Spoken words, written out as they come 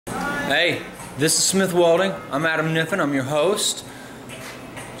Hey, this is Smith Welding. I'm Adam Niffen. I'm your host.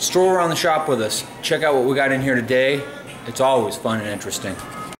 Stroll around the shop with us. Check out what we got in here today. It's always fun and interesting.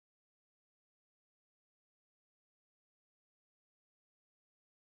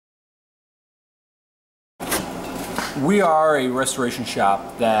 We are a restoration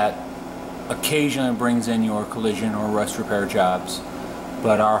shop that occasionally brings in your collision or rust repair jobs,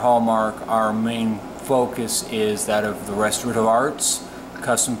 but our hallmark, our main focus is that of the restorative arts,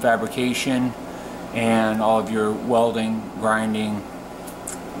 custom fabrication, and all of your welding, grinding,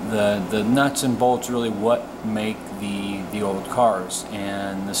 the nuts and bolts, really what make the old cars,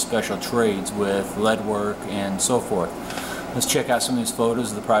 and the special trades with lead work and so forth. Let's check out some of these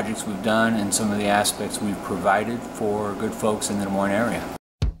photos of the projects we've done and some of the aspects we've provided for good folks in the Des Moines area.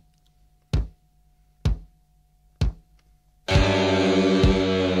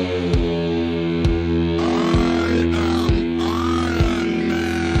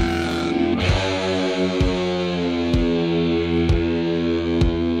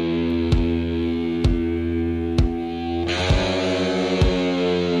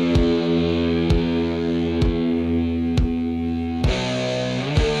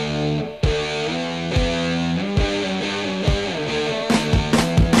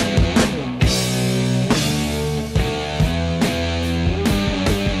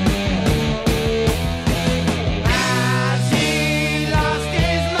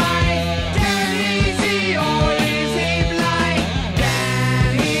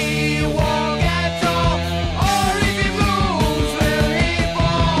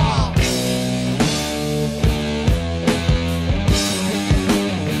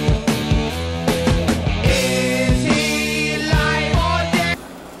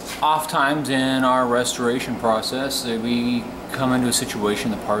 Oftentimes in our restoration process, we come into a situation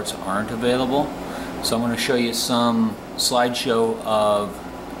the parts aren't available. So I'm going to show you some slideshow of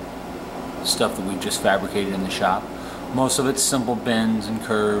stuff that we've just fabricated in the shop. Most of it's simple bends and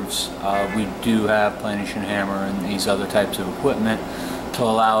curves. We do have planing and hammer and these other types of equipment to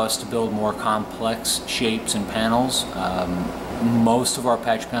allow us to build more complex shapes and panels. Most of our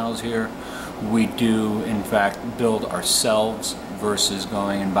patch panels here we do in fact build ourselves versus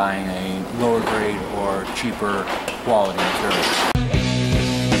going and buying a lower grade or cheaper quality material.